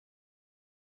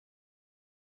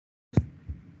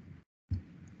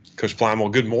Coach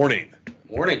Plymale, good morning.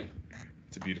 Morning.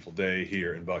 It's a beautiful day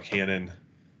here in Buckhannon.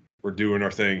 We're doing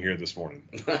our thing here this morning.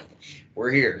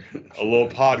 We're here. A little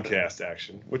podcast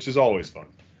action, which is always fun.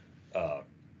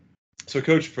 So,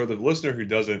 Coach, for the listener who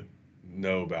doesn't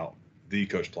know about the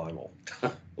Coach Plymale,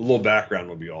 a little background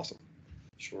would be awesome.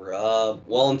 Sure.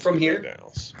 Well, I'm from here.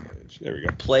 There we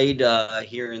go. Played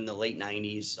here in the late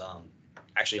 90s.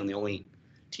 Actually, on the only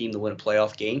team to win a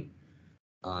playoff game.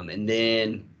 And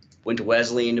then went to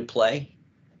Wesleyan to play.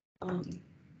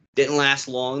 Didn't last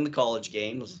long in the college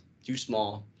game. It was too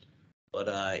small. But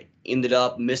I ended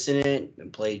up missing it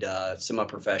and played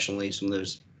semi-professionally, some of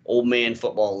those old man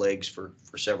football leagues for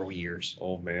several years.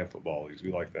 Old man football leagues.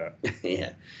 We like that.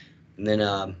 Yeah. And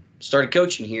then started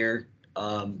coaching here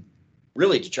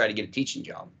really to try to get a teaching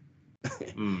job.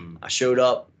 I showed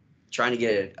up trying to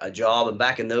get a job. And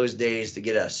back in those days, to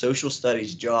get a social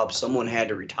studies job, someone had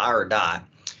to retire or die.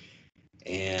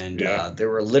 And there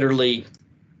were literally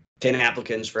 10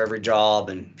 applicants for every job,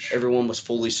 and everyone was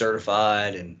fully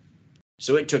certified. And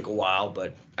so it took a while,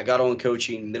 but I got on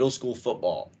coaching middle school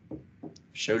football.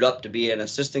 Showed up to be an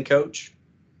assistant coach,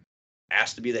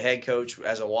 asked to be the head coach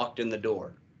as I walked in the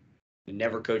door.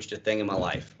 Never coached a thing in my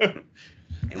life.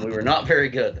 And we were not very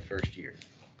good the first year,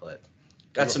 but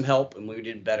got some help, and we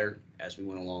did better as we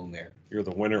went along there. You're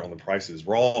the winner on The Price is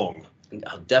Wrong.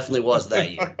 I definitely was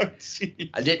that year.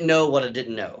 I didn't know what I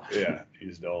didn't know. Yeah, you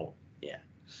just don't. Yeah.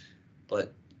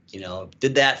 But,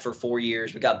 did that for 4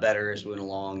 years. We got better as we went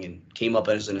along and came up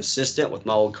as an assistant with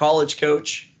my old college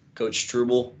coach, Coach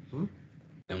Struble. Mm-hmm.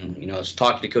 And, I was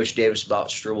talking to Coach Davis about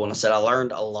Struble, and I said I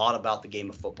learned a lot about the game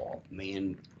of football.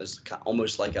 Man, it's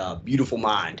almost like a beautiful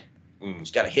mind.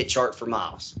 He's got a hit chart for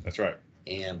miles. That's right.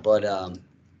 But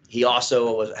he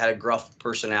also had a gruff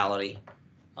personality.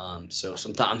 So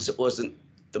sometimes it wasn't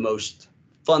the most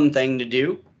fun thing to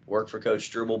do, work for Coach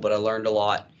Struble, but I learned a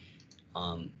lot.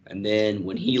 And then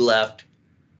when he left,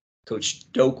 Coach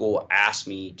Stokel asked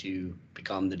me to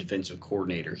become the defensive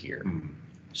coordinator here.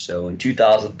 So in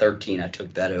 2013, I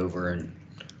took that over, and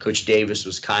Coach Davis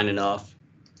was kind enough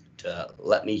to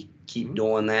let me keep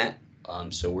doing that.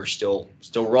 So we're still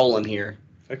rolling here.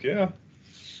 Heck yeah.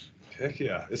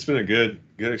 It's been a good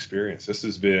experience. This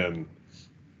has been,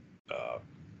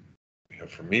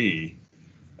 for me,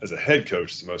 as a head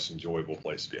coach, it's the most enjoyable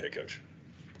place to be a head coach.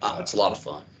 It's a lot of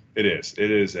fun. It is.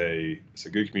 It's a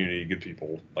good community, good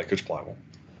people like Coach Plymale,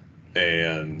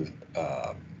 and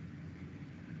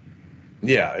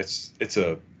it's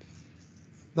a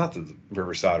not that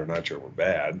Riverside or Nitro were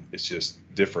bad. It's just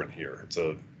different here. It's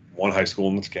one high school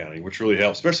in this county, which really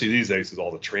helps, especially these days with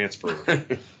all the transfer.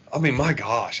 I mean, my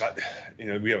gosh,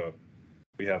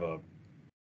 we have a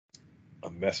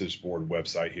message board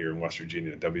website here in West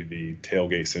Virginia,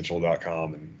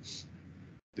 wvtailgatecentral.com, and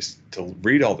just to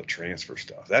read all the transfer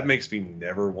stuff, that makes me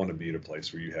never want to be at a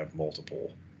place where you have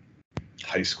multiple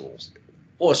high schools.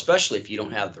 Well, especially if you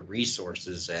don't have the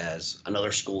resources as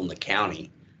another school in the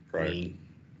county. Right. I mean,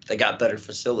 they got better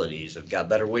facilities. They've got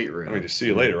better weight room. I mean, just see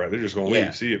you later, right? They're just going to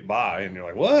leave, see it by, and you're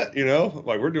like, what?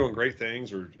 Like we're doing great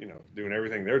things, or doing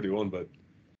everything they're doing, but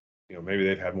maybe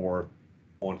they've had more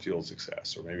on-field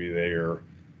success, or maybe they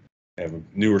have a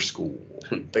newer school,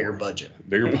 bigger budget,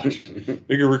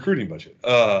 bigger recruiting budget.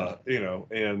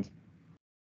 And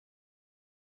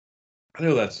I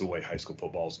know that's the way high school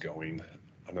football is going.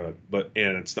 I know,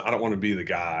 it's not, I don't want to be the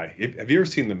guy. Have you ever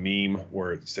seen the meme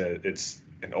where it said it's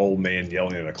an old man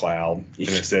yelling at a cloud, and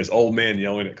it says old man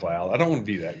yelling at cloud? I don't want to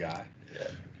be that guy. Yeah.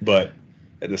 But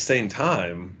at the same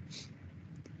time,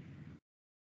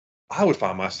 I would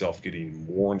find myself getting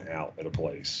worn out at a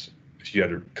place if you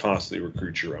had to constantly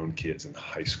recruit your own kids in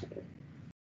high school.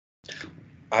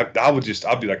 I'd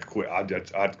be like, quit.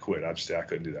 I'd quit. I'd just say I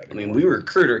couldn't do that anymore. I mean, we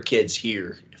recruit our kids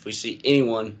here. If we see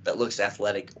anyone that looks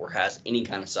athletic or has any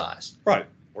kind of size, right,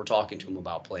 we're talking to them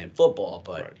about playing football,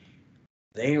 but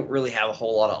they don't really have a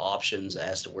whole lot of options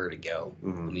as to where to go.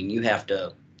 Mm-hmm. I mean, you'd have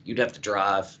to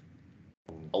drive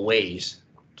a ways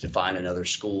to find another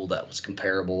school that was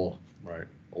comparable, right,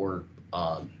 or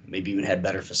maybe even had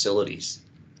better facilities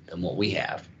than what we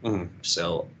have. Mm-hmm.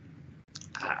 So,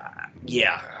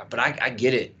 but I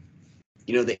get it.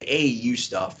 The AAU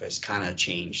stuff has kind of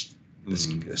changed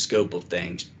the scope of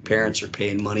things. Parents are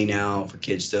paying money now for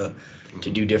kids to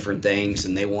do different things,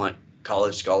 and they want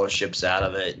college scholarships out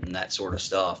of it and that sort of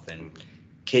stuff. And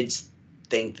kids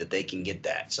think that they can get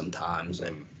that sometimes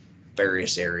in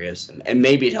various areas, and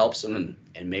maybe it helps them,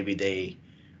 and maybe they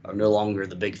are no longer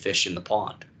the big fish in the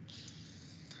pond.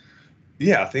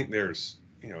 Yeah, I think there's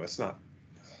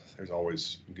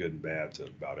always good and bad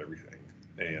about everything.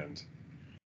 And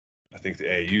I think the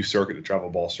AAU circuit, the travel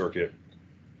ball circuit,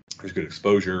 There's good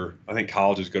exposure. I think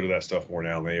colleges go to that stuff more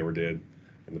now than they ever did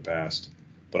in the past.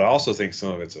 But I also think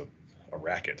some of it's a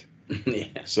racket. Yeah.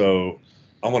 So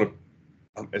I want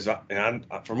to,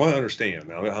 from what I understand,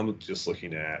 now I'm just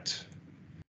looking at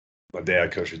my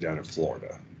dad coaches down in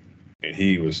Florida, and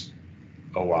he was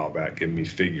a while back giving me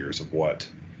figures of what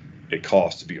it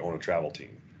costs to be on a travel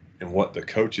team and what the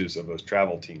coaches of those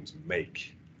travel teams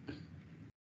make.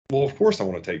 Well, of course I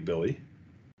want to take Billy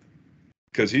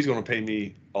because he's going to pay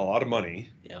me a lot of money.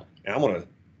 Yeah. And I'm going to,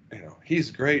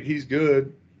 he's great. He's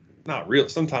good. Not real.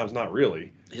 Sometimes not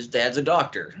really. His dad's a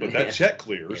doctor. But that check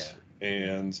clears. Yeah.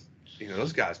 And,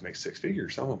 those guys make six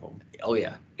figures, some of them. Oh,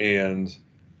 yeah. And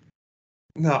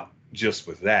not just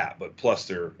with that, but plus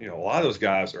they're, a lot of those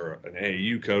guys are an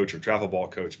AAU coach or travel ball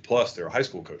coach, plus they're a high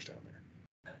school coach down there.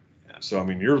 Yeah. So, I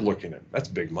mean, you're looking at, that's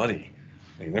big money.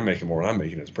 I mean, they're making more than I'm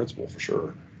making as a principal for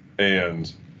sure.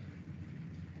 And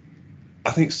I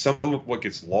think some of what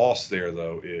gets lost there,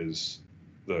 though, is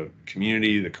the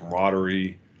community, the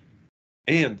camaraderie,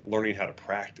 and learning how to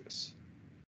practice.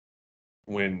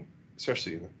 When,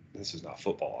 especially, this is not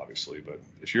football, obviously, but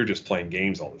if you're just playing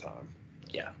games all the time,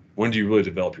 yeah, when do you really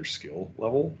develop your skill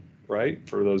level, right,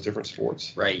 for those different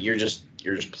sports? Right, you're just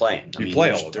playing. You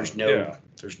play all the time.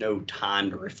 There's no time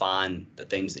to refine the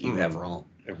things that you have wrong.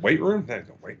 And weight room?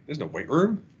 There's no weight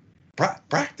room.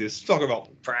 Practice. We're talking about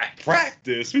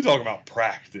practice. We talk about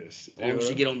practice. As long as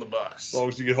you get on the bus. As long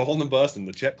as you get on the bus and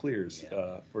the check clears,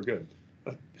 we're good.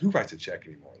 Who writes a check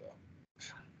anymore,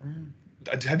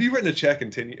 though? Have you written a check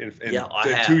in 2 years? Have you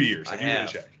written a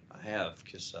check? I have,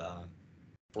 because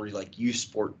for like youth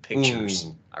sport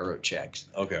pictures, I wrote checks.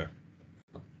 Okay.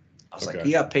 I was like,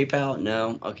 you got PayPal?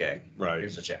 No? Okay. Right.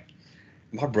 Here's a check.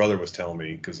 My brother was telling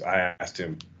me, because I asked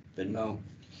him Venmo.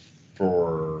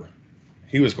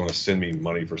 He was going to send me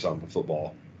money for something for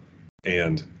football.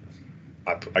 And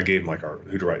I gave him like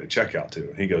who to write the check out to.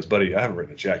 And he goes, buddy, I haven't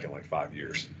written a check in like 5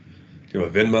 years. Do you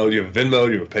have a Venmo? Do you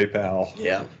have PayPal?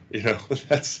 Yeah. It's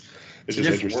just a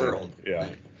different interesting. World. Yeah.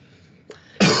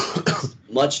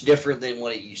 Much different than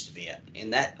what it used to be at.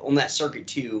 And on that circuit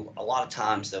too, a lot of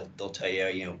times they'll tell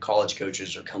you, college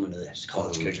coaches are coming to this.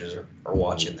 College coaches are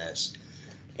watching this.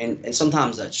 And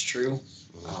sometimes that's true.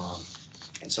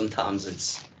 And sometimes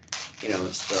it's,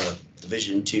 it's the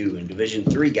Division II and Division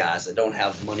III guys that don't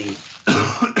have money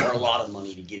or a lot of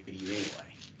money to give you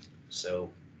anyway. So.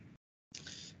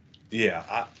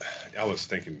 Yeah, I was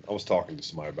talking to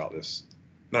somebody about this,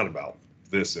 not about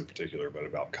this in particular, but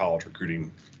about college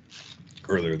recruiting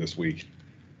earlier this week.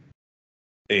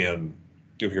 And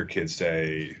you'll hear kids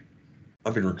say,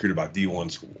 I've been recruited by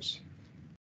D1 schools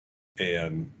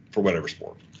and for whatever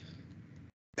sport.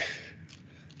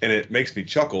 And it makes me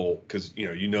chuckle because,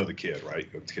 you know the kid, right?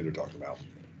 What the kid they're talking about.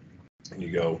 And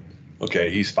you go, okay,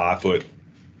 he's 5'9",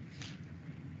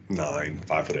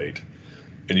 5'8".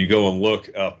 And you go and look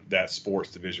up that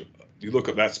sports division. You look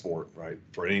up that sport, right,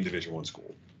 for any Division I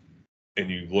school. And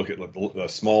you look at the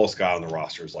smallest guy on the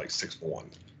roster is like 6'1".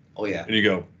 Oh, yeah. And you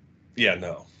go, yeah,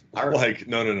 no.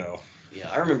 No.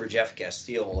 Yeah, I remember Jeff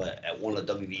Castile at one of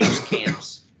the WVU's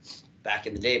camps back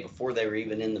in the day before they were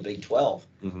even in the Big 12,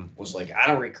 was like, I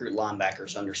don't recruit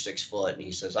linebackers under 6 foot. And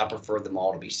he says, I prefer them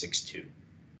all to be 6'2".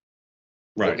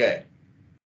 Right. Okay.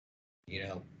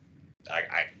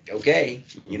 Okay.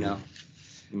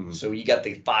 So you got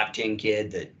the 5'10" kid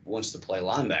that wants to play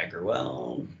linebacker.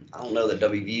 Well, I don't know that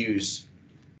WVU's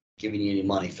giving you any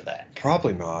money for that.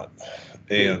 Probably not.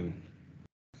 And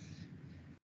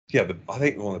yeah, I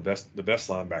think one of the best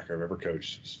linebacker I've ever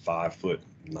coached is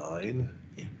 5'9".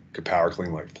 Yeah. Could power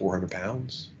clean like 400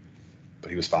 pounds, but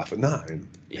he was 5'9".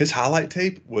 Yeah. His highlight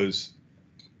tape was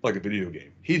like a video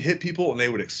game. He'd hit people and they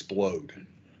would explode.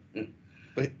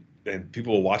 And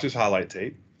people will watch his highlight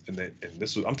tape.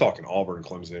 I'm talking Auburn,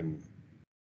 Clemson,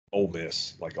 Ole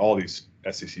Miss, like all these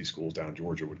SEC schools down in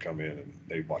Georgia would come in and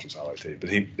they'd watch his highlight tape. But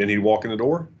then he'd walk in the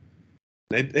door.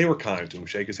 They were kind to him,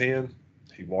 shake his hand.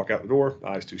 He'd walk out the door,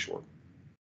 eyes too short.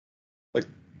 Like,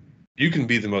 you can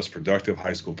be the most productive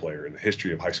high school player in the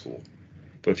history of high school,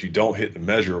 but if you don't hit the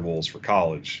measurables for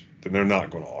college, then they're not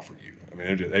going to offer you. I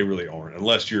mean, they really aren't,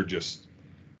 unless you're just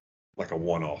like a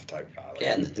one-off type guy.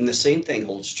 Yeah, and the same thing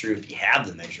holds true if you have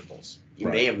the measurables. You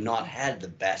Right. may have not had the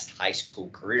best high school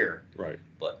career, Right.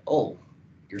 but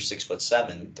you're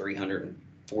 6'7",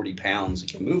 340 pounds,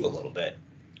 and can move a little bit.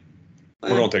 We're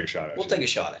going to take a shot at you. We'll take a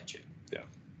shot at you.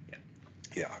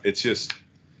 Yeah, it's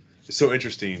so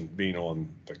interesting being on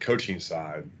the coaching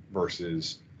side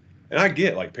versus, and I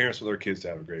get like parents want their kids to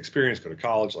have a great experience, go to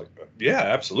college. Like, yeah,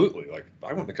 absolutely. Like,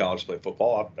 I went to college to play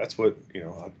football. That's what,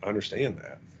 I understand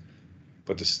that.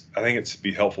 But I think it's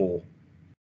be helpful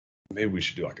maybe we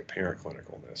should do like a parent clinic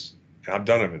on this. And I've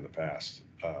done them in the past,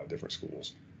 different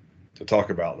schools, to talk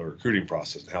about the recruiting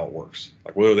process and how it works.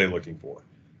 Like, what are they looking for?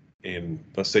 And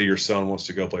let's say your son wants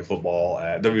to go play football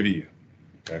at WVU,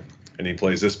 okay, and he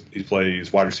plays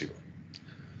wide receiver.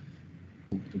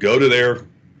 Go to their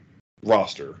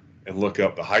roster and look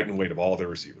up the height and weight of all their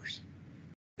receivers.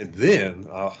 And then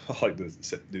I like to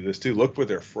do this too. Look where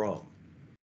they're from.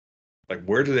 Like,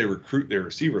 where do they recruit their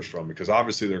receivers from? Because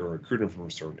obviously they're going to recruit them from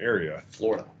a certain area.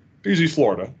 Florida. Usually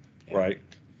Florida, yeah. Right?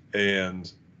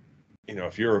 And,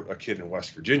 if you're a kid in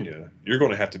West Virginia, you're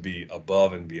going to have to be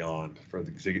above and beyond to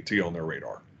get on their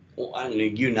radar. Well, I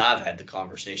mean, you and I have had the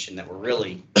conversation that we're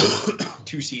really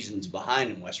 2 seasons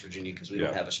behind in West Virginia because we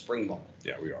don't have a spring ball.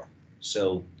 Yeah, we are.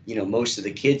 So, most of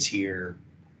the kids here,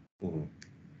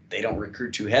 they don't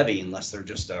recruit too heavy unless they're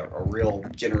just a real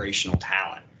generational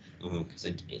talent.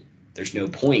 Because there's no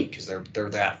point because they're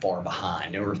that far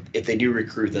behind. Or if they do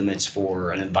recruit them, it's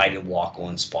for an invited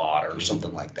walk-on spot or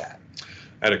something like that.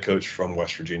 I had a coach from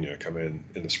West Virginia come in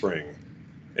the spring,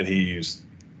 and he used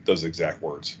those exact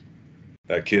words.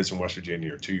 Kids from West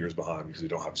Virginia are 2 years behind because they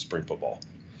don't have spring football.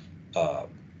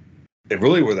 And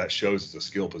really where that shows is the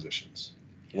skill positions.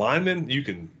 Linemen, you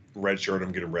can redshirt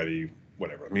them, get them ready,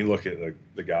 whatever. I mean, look at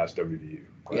the guys at WVU.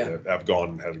 That have gone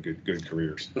and had good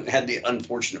careers. Had the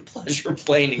unfortunate pleasure of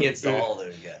playing against all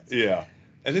those guys. Yeah.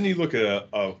 And then you look at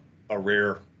a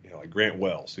rare, like Grant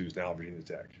Wells, who's now at Virginia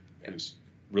Tech, who's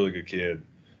a really good kid,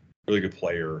 really good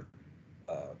player.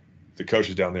 The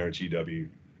coaches down there at GW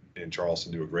in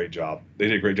Charleston do a great job. They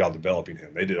did a great job developing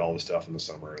him. They did all the stuff in the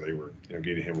summer. They were,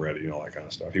 getting him ready and all that kind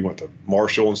of stuff. He went to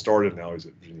Marshall and started. Now he's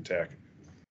at Virginia Tech,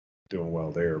 doing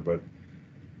well there. But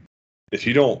if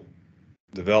you don't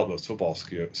develop those football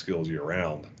skills year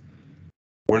round,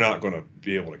 we're not going to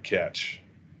be able to catch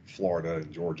Florida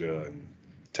and Georgia and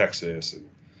Texas. And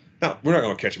now we're not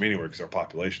going to catch them anywhere because our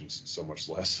population's so much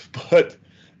less. But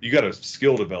you got to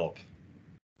skill develop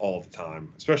all the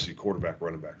time, especially quarterback,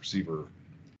 running back, receiver.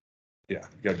 Yeah,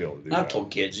 you got to be able to do that. I've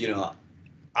told kids,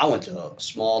 I went to a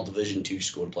small Division II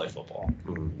school to play football.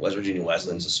 West Virginia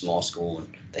Wesleyan's a small school,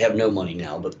 and they have no money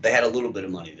now, but they had a little bit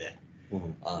of money then.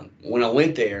 When I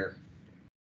went there,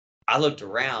 I looked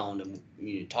around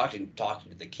and talking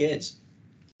to the kids.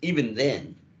 Even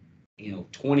then,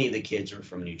 20 of the kids were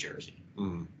from New Jersey.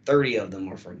 30 of them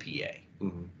were from PA.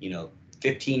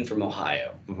 15 from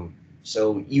Ohio.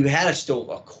 So you had still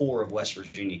a core of West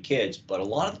Virginia kids, but a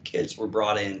lot of the kids were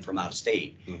brought in from out of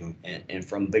state and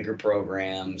from bigger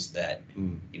programs that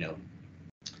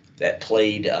that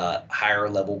played higher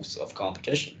levels of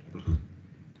competition.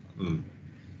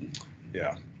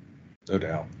 Yeah, no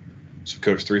doubt. So,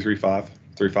 Coach, 335,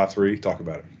 353, talk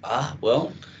about it.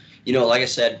 Well, like I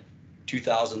said,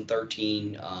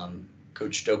 2013,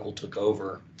 Coach Stokel took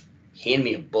over, handed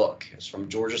me a book. It's from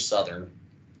Georgia Southern.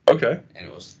 Okay. And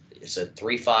it said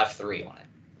 353 on it.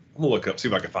 I'm gonna look up, see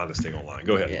if I can find this thing online.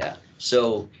 Go ahead. Yeah.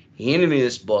 So he handed me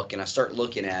this book, and I start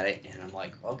looking at it, and I'm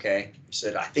like, okay. He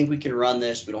said, I think we can run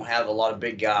this. We don't have a lot of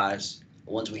big guys.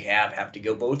 The ones we have to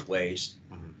go both ways.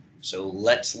 So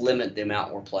let's limit the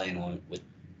amount we're playing on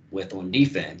on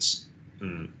defense.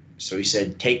 So he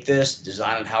said, take this,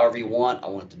 design it however you want. I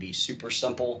want it to be super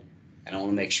simple, and I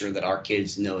want to make sure that our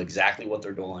kids know exactly what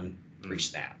they're doing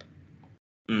pre-snap.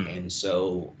 And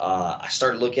so I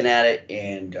started looking at it,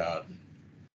 and I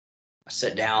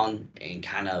sat down and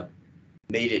kind of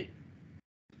made it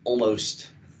almost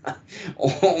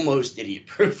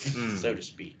idiot-proof, so to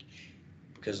speak,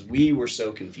 because we were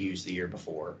so confused the year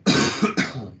before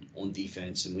on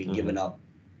defense, and we'd given up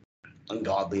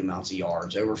ungodly amounts of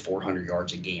yards, over 400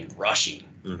 yards a game rushing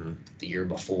the year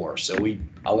before. So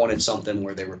I wanted something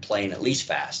where they were playing at least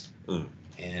fast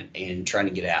and trying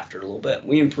to get after it a little bit.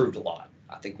 We improved a lot.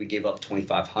 I think we gave up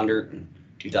 2,500 in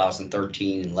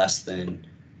 2013 and less than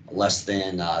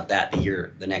that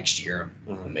the next year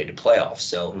we made the playoffs.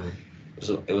 So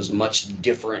it was a much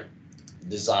different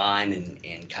design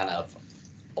and kind of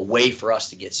a way for us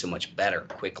to get so much better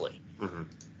quickly.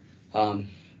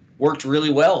 Worked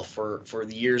really well for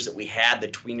the years that we had the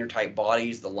tweener type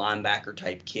bodies, the linebacker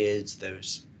type kids.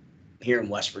 Those here in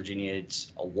West Virginia,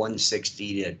 it's a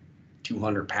 160 to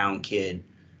 200 pound kid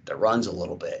that runs a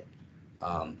little bit.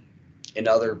 In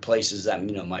other places that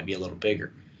might be a little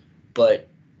bigger, but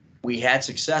we had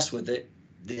success with it.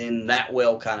 Then that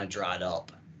well kind of dried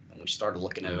up, and we started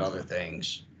looking at other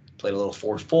things. Played a little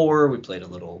 4-4. We played a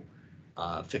little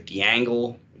 50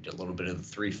 angle. We did a little bit of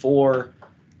the 3-4.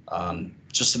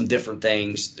 Just some different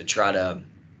things to try to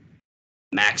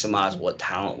maximize what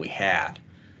talent we had.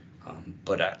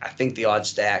 But I think the odd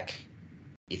stack,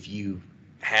 if you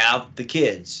have the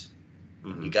kids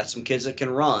You got some kids that can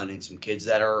run and some kids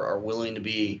that are willing to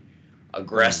be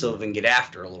aggressive and get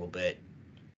after a little bit.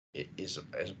 It is a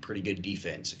pretty good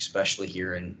defense, especially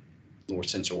here in North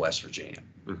Central West Virginia.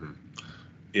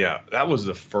 Yeah, that was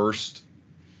the first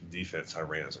defense I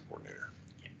ran as a coordinator.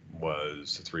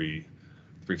 Was a 3-5-3,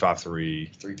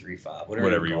 3-3-5,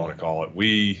 whatever you want to call it.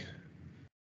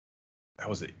 That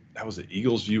was the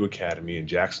Eagles View Academy in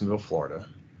Jacksonville, Florida.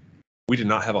 We did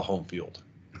not have a home field.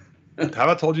 Have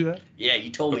I told you that? Yeah, you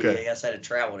told me. Okay. Yes, I had to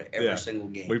travel to every single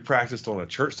game. We practiced on a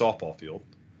church softball field.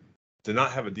 Did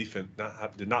not have a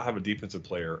defensive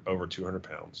player over 200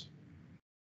 pounds.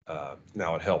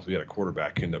 Now it helps. We had a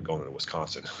quarterback who ended up going to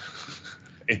Wisconsin,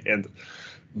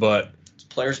 but it's a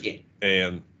player's game.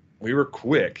 And we were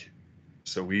quick,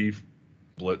 so we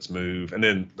blitz move. And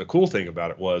then the cool thing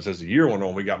about it was, as the year went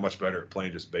on, we got much better at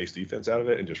playing just base defense out of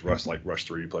it and just rush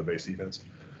 3, play base defense.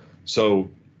 So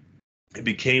it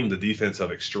became the defense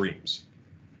of extremes.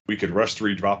 We could rush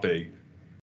 3, drop 8,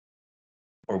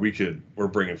 or we're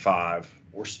bringing 5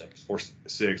 or 6 or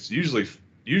 6.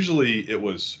 Usually it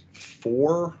was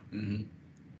 4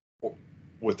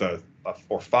 with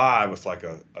or 5 with like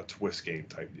a twist game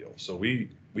type deal. So we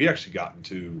actually got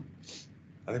into,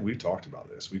 I think we talked about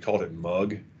this. We called it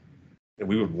mug, and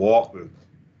we would walk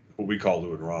what we call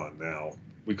Lou and Ron now.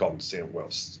 We call them Sam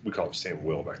Wells. We call them Sam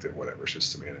Will back then. Whatever, it's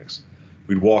just semantics.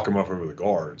 We'd walk them up over the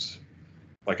guards,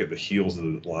 like at the heels of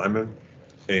the linemen,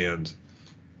 and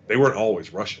they weren't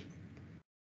always rushing.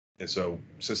 And so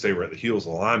since they were at the heels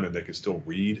of the linemen, they could still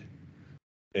read.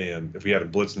 And if we had a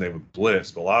blitz, and they would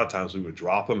blitz, but a lot of times we would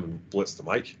drop them and blitz the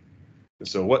mic. And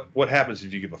so what happens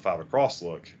if you give a 5 across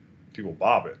look? People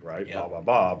bob it, right? Yep.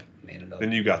 Bob.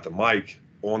 Then you got the mic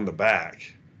on the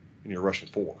back, and you're rushing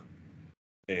 4.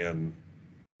 And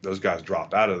those guys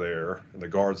drop out of there, and the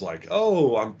guard's like,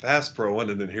 "Oh, I'm pass proing,"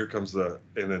 and then here comes and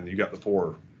then you got the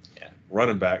 4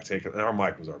 running back taking. And our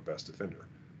mic was our best defender.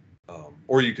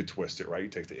 Or you could twist it, right? You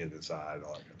take the end inside,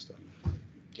 all that kind of stuff.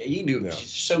 Yeah, you can do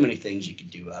so many things you could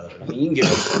do out of it. I mean, you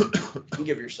can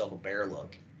give yourself a bear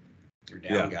look. You're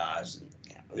down guys.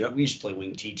 And, we used to play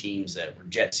wing T teams that were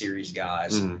jet series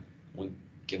guys. We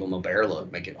give them a bear look,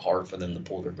 make it hard for them to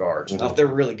pull their guards. Now, if they're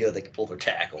really good, they can pull their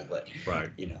tackle, but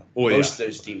most of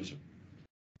those teams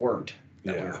weren't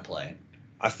that we were playing.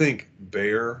 I think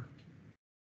bear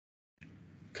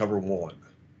cover 1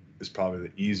 is probably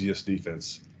the easiest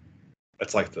defense.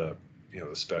 That's like the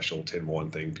special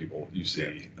 10-1 thing you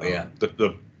see.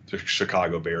 The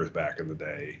Chicago Bears back in the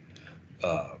day.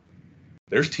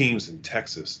 There's teams in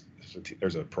Texas.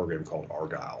 There's a program called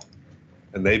Argyle,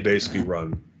 and they basically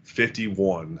run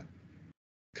 51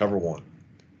 cover 1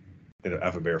 and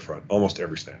have a bear front almost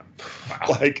every snap. Wow.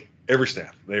 Like every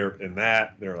snap. They're in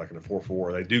that. They're like in a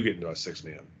 4-4. They do get into a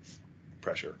 6-man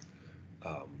pressure.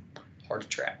 Hard to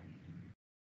track.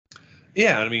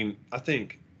 Yeah, I mean, I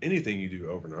think anything you do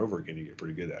over and over again, you get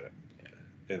pretty good at it.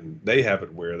 And they have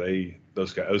it where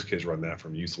those kids run that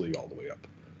from youth league all the way up,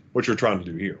 which we're trying to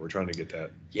do here. We're trying to get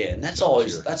that. Yeah, and that's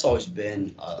always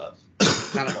been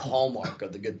kind of a hallmark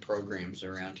of the good programs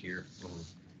around here.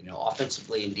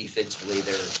 Offensively and defensively,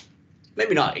 they're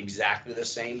maybe not exactly the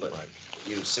same, but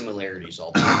similarities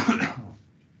all the time.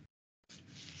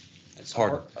 That's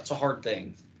hard. That's a hard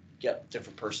thing. Yep,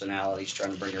 different personalities,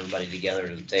 trying to bring everybody together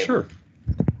to the table. Sure.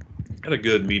 Had a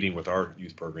good meeting with our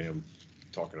youth program,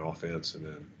 talking offense, and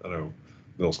then I know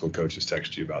middle school coaches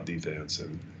text you about defense,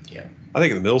 and I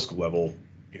think at the middle school level,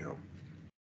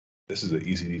 this is an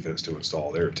easy defense to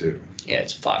install there too. Yeah,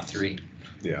 it's 5-3.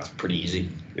 Yeah, it's pretty easy.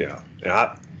 Yeah,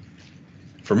 and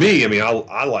for me, I mean,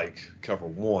 I like cover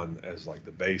 1 as like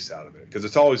the base out of it, because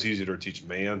it's always easier to teach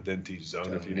man than teach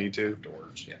zone if you need to.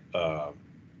 Doors,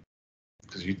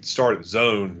 because you start at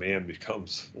zone, man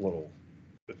becomes a little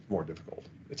bit more difficult.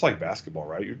 It's like basketball,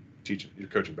 right? You're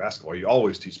coaching basketball. You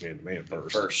always teach man to man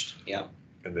first. Yeah.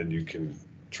 And then you can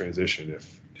transition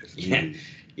if needed.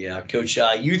 Yeah, coach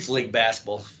youth league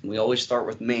basketball. We always start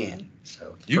with man.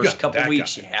 So first couple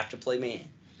weeks you have to play man.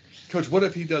 Coach, what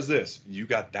if he does this? You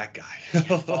got that guy.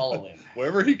 Follow him.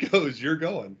 Wherever he goes, you're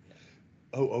going.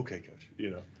 Oh, okay,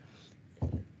 coach.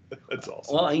 That's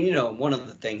awesome. Well, one of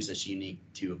the things that's unique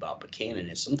too about Buckhannon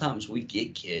is sometimes we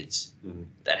get kids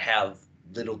that have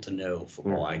little to no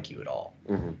football IQ at all.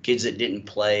 Kids that didn't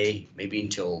play maybe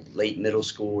until late middle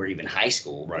school or even high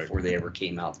school before they ever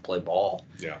came out to play ball.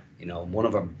 Yeah. One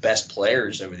of our best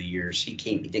players over the years, he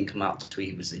didn't come out until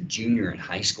he was a junior in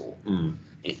high school. And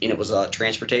it was a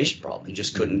transportation problem. He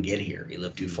just couldn't get here. He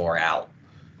lived too far out.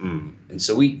 And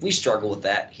so we struggle with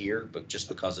that here, but just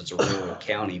because it's a rural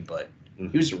county, but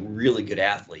he was a really good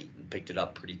athlete and picked it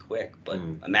up pretty quick. But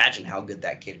imagine how good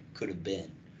that kid could have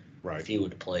been if he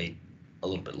would have played a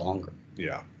little bit longer.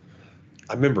 Yeah.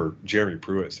 I remember Jeremy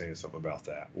Pruitt saying something about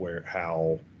that, where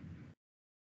how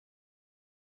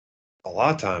a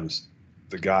lot of times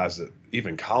the guys that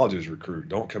even colleges recruit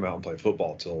don't come out and play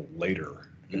football till later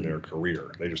in their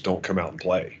career. They just don't come out and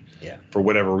play. Yeah. For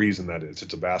whatever reason that is.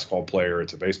 It's a basketball player,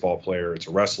 it's a baseball player, it's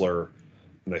a wrestler.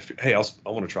 And they, hey, I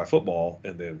want to try football.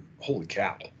 And then, holy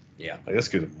cow. Yeah. Like, this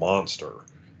kid's a monster.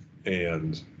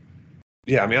 And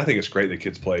yeah, I mean, I think it's great that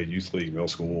kids play youth league, middle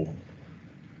school,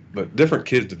 but different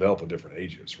kids develop at different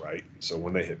ages, right? So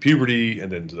when they hit puberty,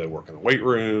 and then do they work in the weight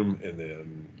room, and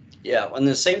then yeah, and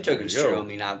the same token is There you true. go. I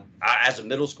mean, I as a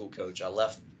middle school coach, I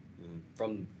left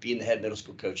from being the head middle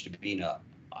school coach to being a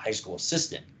high school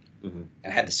assistant, Mhm.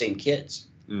 and I had the same kids.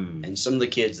 Mm. And some of the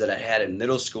kids that I had in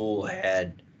middle school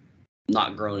had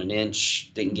not grown an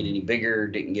inch, didn't get any bigger,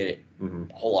 didn't get Mhm.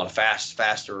 a whole lot of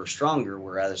faster or stronger.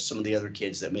 Whereas some of the other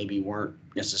kids that maybe weren't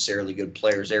necessarily good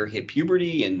players, they hit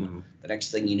puberty, and Mhm. the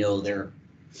next thing you know, they're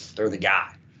the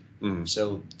guy. Mhm.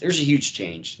 So there's a huge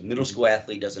change. The middle school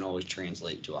athlete doesn't always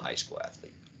translate to a high school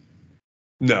athlete.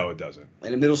 No, it doesn't.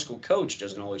 And a middle school coach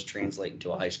doesn't always translate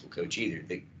into a high school coach either.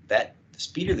 The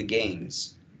speed of the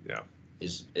games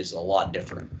is a lot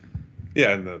different.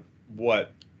 Yeah, and the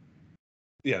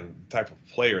type of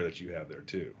player that you have there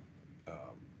too.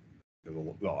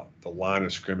 The line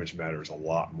of scrimmage matters a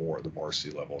lot more at the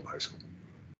varsity level in high school.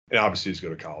 And obviously, as you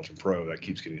go to college and pro, that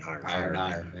keeps getting higher and higher.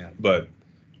 Higher, yeah. But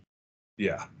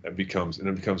yeah, it becomes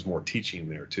more teaching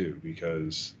there too,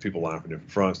 because people line up in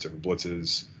different fronts, different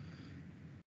blitzes,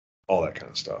 all that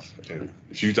kind of stuff. And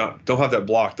if you don't have that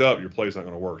blocked up, your play's not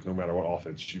going to work, no matter what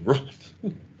offense you run.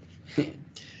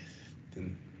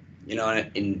 You know,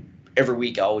 and every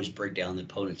week I always break down the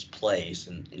opponent's plays,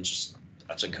 and just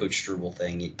that's a Coach Struble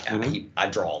thing. I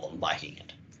draw them by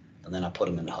hand, and then I put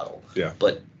them in the huddle. Yeah.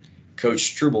 But Coach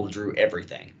Struble drew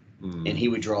everything, Mm. and he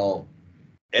would draw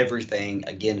everything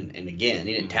again and again.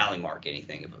 He didn't tally mark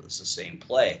anything if it was the same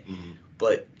play. Mm.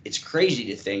 But it's crazy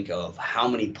to think of how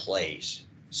many plays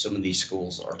some of these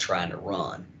schools are trying to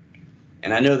run.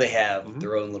 And I know they have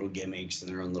their own little gimmicks and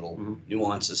their own little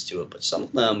nuances to it, but some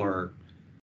of them are,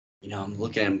 I'm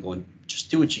looking at them going, just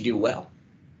do what you do well.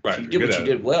 Right. If you did what you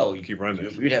did well, you keep running.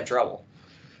 You'd have trouble.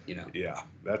 Yeah,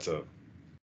 that's a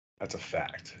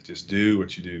fact. Just do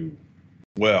what you do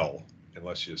well, and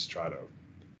let's just try to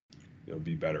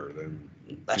be better than.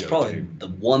 That's probably the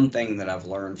one thing that I've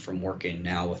learned from working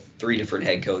now with 3 different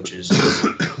head coaches. Is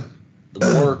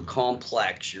the more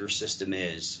complex your system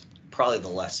is, probably the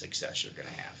less success you're going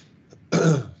to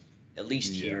have. At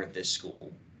least here at this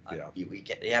school. Yeah. You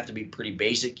have to be pretty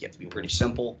basic. You have to be pretty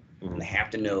simple. And they have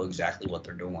to know exactly what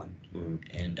they're doing.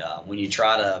 And when you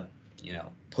try to,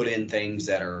 put in things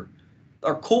that are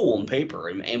cool on paper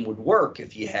and would work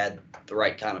if you had the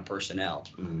right kind of personnel,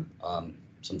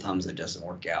 sometimes it doesn't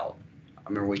work out. I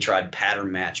remember we tried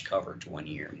pattern match coverage one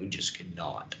year, and we just could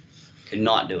not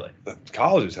do it.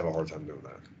 Colleges have a hard time doing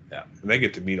that. Yeah. And they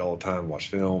get to meet all the time, watch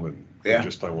film, and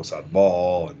just play one side of the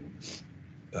ball.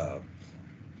 And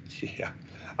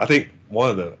I think one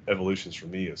of the evolutions for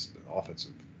me as an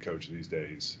offensive coach these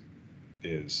days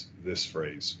is this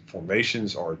phrase: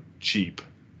 formations are cheap,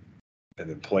 and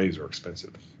then plays are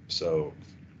expensive. So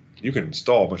you can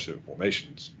install a bunch of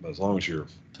formations, but as long as your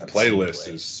playlist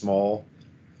is small,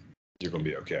 you're going to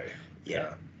be okay.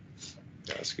 Yeah,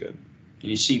 that's good.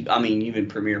 You see, I mean, even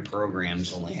premier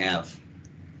programs only have.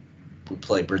 We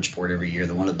play Bridgeport every year.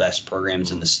 They're one of the best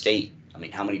programs in the state. I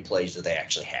mean, how many plays do they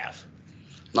actually have?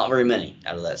 Not very many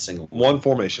out of that single one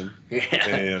formation. Yeah.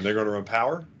 And they're going to run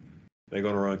power. They're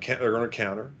going to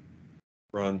counter,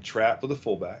 run trap with a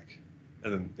fullback,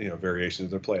 and then variations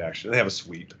of their play action. They have a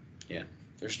sweep. Yeah,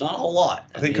 there's not a whole lot.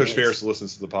 I think Coach Ferris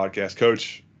listens to the podcast.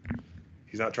 Coach,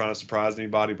 he's not trying to surprise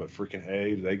anybody, but freaking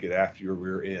hey, do they get after your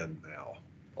rear end now?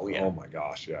 Oh yeah. Oh my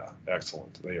gosh, yeah,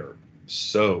 excellent. They are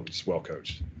so just well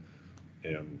coached,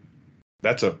 and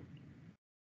it's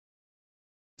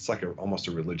like almost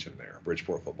a religion there,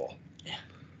 Bridgeport football. Yeah.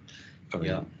 I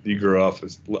mean, you grew up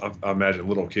I imagine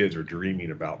little kids are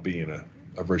dreaming about being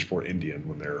a Bridgeport Indian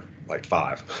when they're like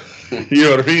 5. You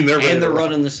know what I mean? They're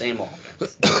running the same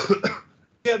offense.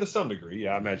 Yeah, to some degree.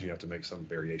 Yeah, I imagine you have to make some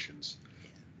variations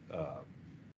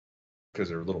because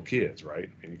they're little kids, right?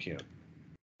 And you can't.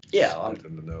 Yeah, want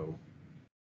them to know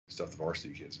stuff the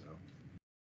varsity kids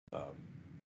know.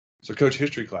 So, Coach,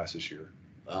 history class this year.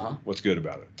 What's good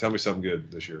about it? Tell me something good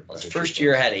this year. Well, first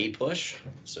year I had A push,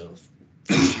 so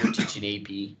first year teaching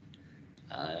AP.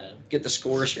 Get the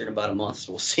scores here in about a month,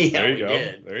 so we'll see how we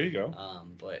did. There you go.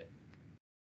 But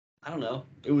I don't know.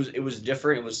 It was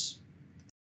different.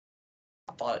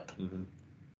 I thought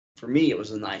for me, it was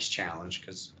a nice challenge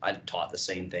because I taught the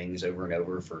same things over and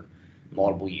over for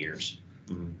multiple years.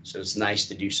 Mm-hmm. So it's nice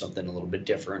to do something a little bit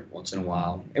different once in a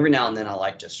while. Every now and then I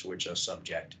like to switch a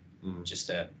subject just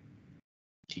to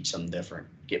teach something different.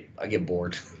 I get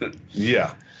bored.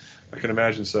 Yeah, I can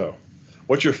imagine so.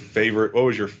 What was your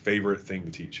favorite thing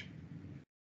to teach?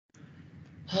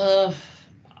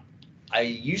 I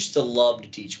used to love to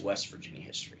teach West Virginia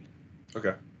history.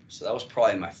 Okay. So that was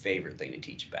probably my favorite thing to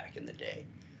teach back in the day.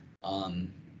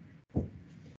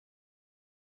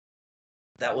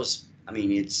 That was, I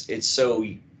mean, it's so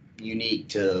unique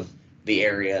to the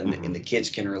area, and the kids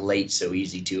can relate so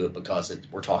easy to it because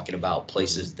we're talking about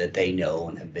places that they know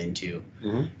and have been to.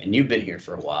 And you've been here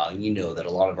for a while, and you know that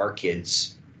a lot of our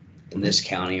kids in this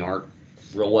county aren't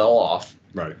real well off.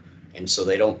 Right. And so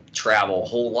they don't travel a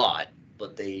whole lot,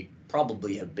 but they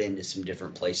probably have been to some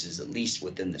different places, at least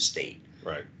within the state.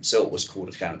 Right. So it was cool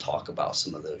to kind of talk about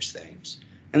some of those things.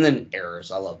 And then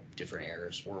eras. I love different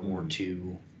eras. World War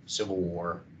II, Civil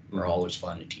War are always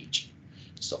fun to teach.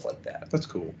 Stuff like that. That's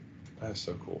cool. That's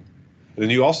so cool. And then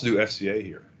you also do FCA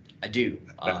here. I do.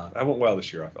 I went well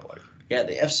this year, I felt like. Yeah,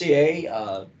 the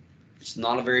FCA, it's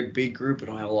not a very big group. We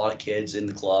don't have a lot of kids in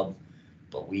the club,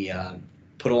 but we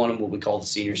put on what we call the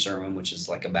senior sermon, which is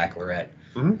like a baccalaureate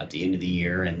at the end of the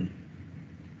year, and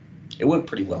it went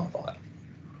pretty well, I thought.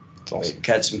 It's awesome. We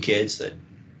had some kids that,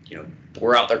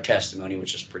 bore out their testimony,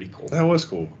 which is pretty cool. That was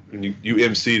cool. And you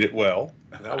emceed it well.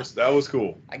 That was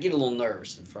cool. I get a little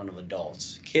nervous in front of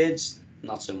adults. Kids,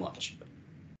 not so much.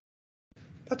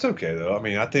 That's okay though. I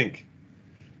mean, I think,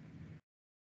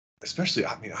 especially,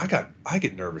 I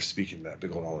get nervous speaking in that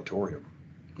big old auditorium.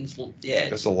 Yeah.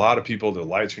 That's a lot of people. The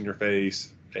lights in your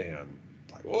face, and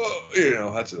like,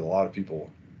 whoa, that's a lot of people.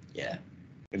 Yeah.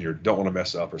 And you don't want to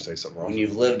mess up or say something wrong. When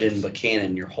you've lived in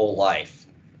Buckhannon your whole life,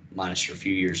 minus your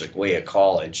few years away at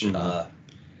college, you know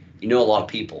a lot of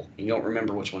people. You don't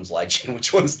remember which ones liked you and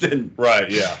which ones didn't. Right.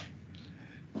 Yeah.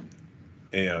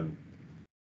 And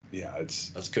yeah,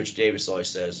 it's as Coach Davis always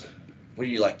says. What do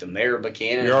you like, the mayor of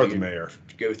Buckhannon? You are the mayor.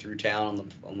 Go through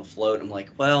town on the float. I'm like,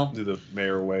 well, do the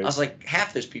mayor wave? I was like,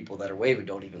 half those people that are waving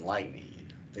don't even like me.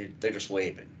 They're just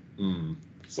waving.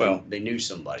 Well, they knew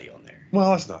somebody on there.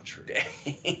 Well, that's not true.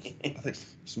 I think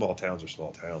small towns are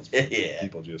small towns. Yeah.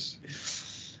 People just,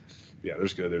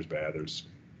 there's good, there's bad, there's,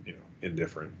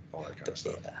 indifferent, all that kind of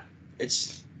stuff. Yeah.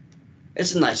 It's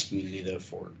a nice community though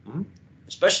for,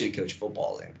 especially to coach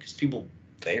football there, because people,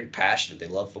 they're passionate. They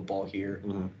love football here.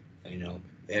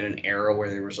 They had an era where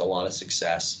there was a lot of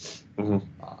success.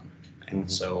 And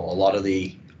so a lot of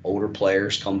the older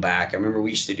players come back. I remember we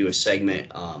used to do a segment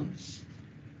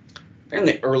in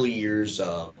the early years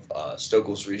of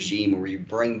Stokel's regime where you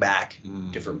bring back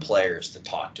different players to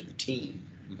talk to the team.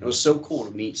 It was so cool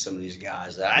to meet some of these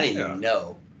guys that I didn't even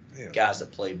know, guys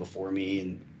that played before me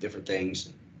and different things.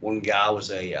 One guy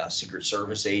was a Secret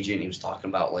Service agent. He was talking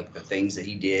about like the things that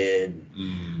he did.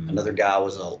 Another guy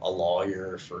was a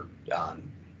lawyer for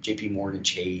JP Morgan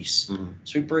Chase.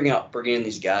 So we bring in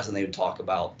these guys and they would talk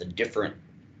about the different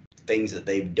things that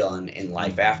they've done in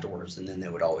life afterwards, and then they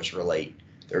would always relate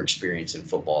their experience in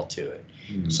football to it.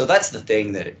 So that's the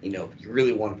thing that you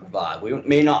really want to provide. We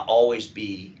may not always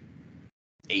be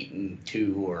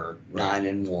 8-2 or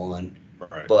 9-1,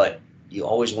 but you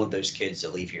always want those kids to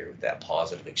leave here with that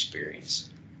positive experience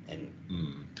and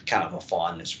kind of a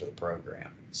fondness for the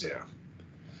program. So,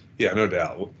 yeah, no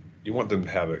doubt. You want them to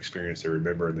have an experience they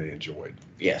remember and they enjoyed.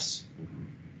 Yes. And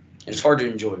it's hard to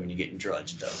enjoy when you get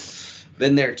drudged, though.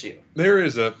 Been there too.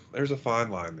 There's a fine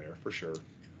line there for sure,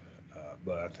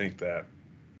 but I think that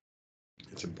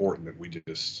it's important that we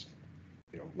just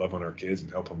love on our kids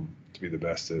and help them to be the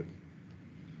best that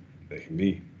they can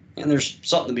be. And there's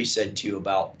something to be said too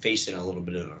about facing a little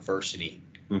bit of adversity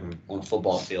on a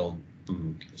football field.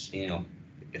 Because,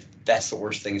 if that's the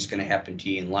worst thing that's going to happen to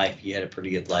you in life, you had a pretty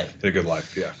good life. Had a good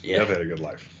life, yeah. I've had a good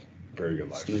life, very good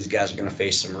life. Some of these guys are going to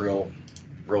face some real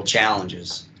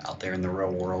challenges out there in the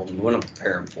real world, and we want to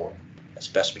prepare them for it as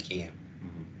best we can.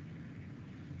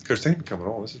 Coach, thank you for coming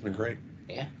on. This has been great.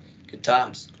 Yeah, good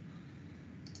times.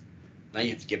 Now you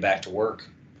have to get back to work.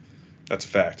 That's a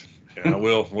fact. And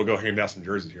we'll go hand out some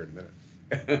jerseys here in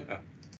a minute.